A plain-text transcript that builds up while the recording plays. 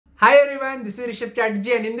Hi everyone, this is Rishabh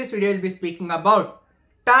Chatterjee, and in this video we'll be speaking about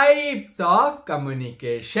types of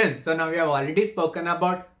communication. So now we have already spoken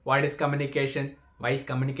about what is communication, why is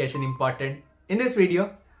communication important. In this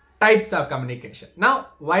video, types of communication. Now,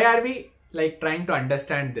 why are we trying to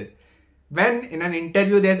understand this? When in an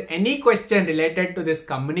interview there's any question related to this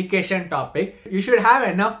communication topic, you should have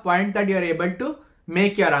enough points that you're able to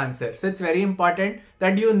make your answer. So it's very important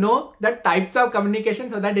that you know the types of communication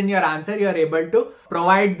so that in your answer you are able to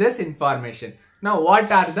provide this information. Now, what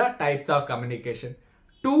are the types of communication?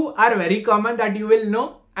 Two are very common that you will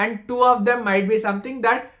know, and two of them might be something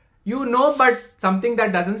that you know but something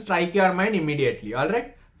that doesn't strike your mind immediately.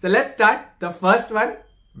 Alright, so let's start. The first one,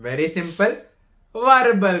 very simple,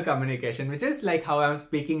 verbal communication, which is like how I'm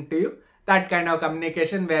speaking to you. That kind of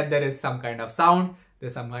communication where there is some kind of sound,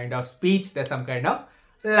 there's some kind of speech, there's some kind of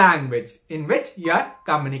language in which you are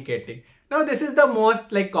communicating. Now, this is the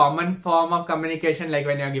most common form of communication. Like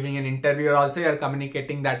when you're giving an interview also, you're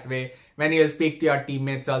communicating that way. When you'll speak to your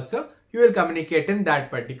teammates also, you will communicate in that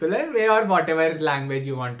particular way, or whatever language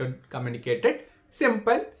you want to communicate it.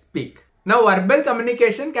 Simple, speak. Now, verbal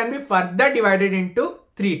communication can be further divided into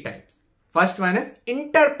three types. First one is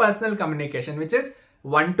interpersonal communication, which is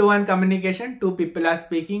one-to-one communication. Two people are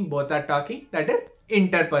speaking, both are talking. That is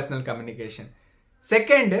interpersonal communication.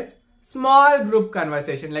 Second is small group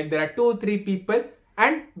conversation. Like there are 2-3 people,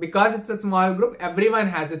 and because it's a small group, everyone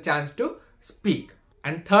has a chance to speak.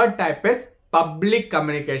 And third type is public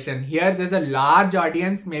communication. Here there's a large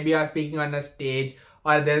audience. Maybe you are speaking on a stage,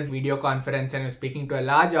 or there's video conference and you're speaking to a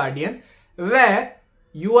large audience where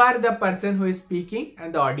you are the person who is speaking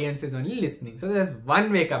and the audience is only listening. So there's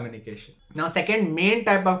one-way communication. Now, second main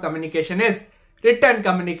type of communication is written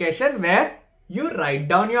communication, where you write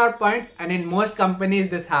down your points, and in most companies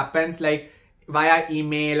this happens like via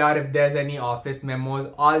email, or if there's any office memos,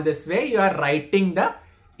 all this way you are writing the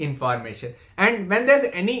information. And when there's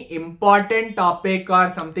any important topic or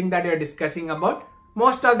something that you're discussing about,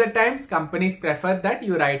 most of the times companies prefer that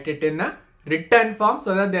you write it in a written form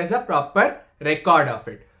so that there's a proper record of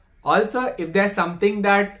it. Also, if there's something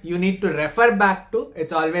that you need to refer back to,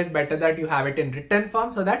 it's always better that you have it in written form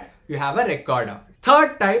so that you have a record of it.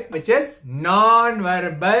 Third type, which is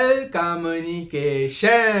non-verbal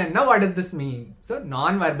communication. Now, what does this mean? So,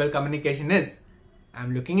 non-verbal communication is,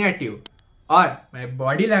 I'm looking at you, or my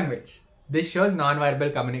body language. This shows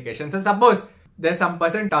non-verbal communication. So, suppose there's some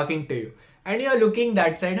person talking to you and you're looking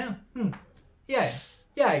that side. Yeah,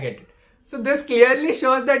 I get it. So, this clearly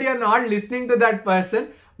shows that you're not listening to that person,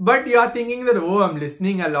 but you're thinking that, oh, I'm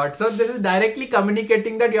listening a lot. So, this is directly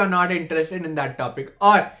communicating that you're not interested in that topic.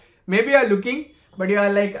 Or maybe you're looking, but you're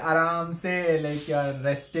aram se, you're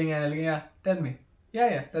resting and yeah, tell me.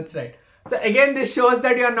 Yeah, that's right. So again, this shows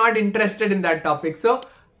that you're not interested in that topic. So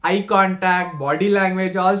eye contact, body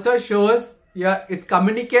language also shows it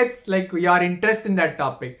communicates your interest in that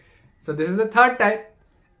topic. So this is the third type.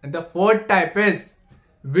 And the fourth type is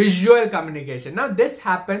visual communication. Now this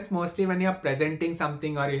happens mostly when you're presenting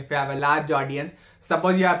something, or if you have a large audience.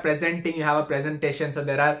 Suppose you are presenting, you have a presentation. So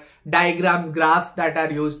there are diagrams, graphs that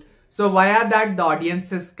are used. So via that, the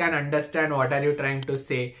audiences can understand what are you trying to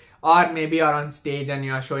say. Or maybe you're on stage and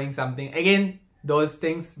you're showing something. Again, those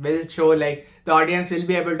things will show the audience will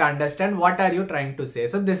be able to understand what are you trying to say.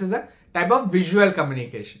 So this is a type of visual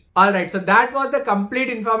communication. Alright, so that was the complete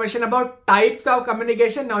information about types of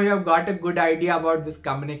communication. Now you have got a good idea about this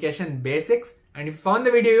communication basics. And if you found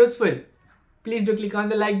the video useful, please do click on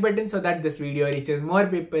the like button so that this video reaches more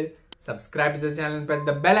people. Subscribe to the channel and press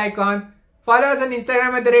the bell icon. Follow us on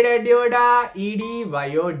Instagram at EdYoda,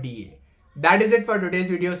 EdYoda. That is it for today's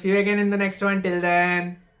video. See you again in the next one. Till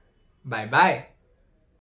then, bye bye.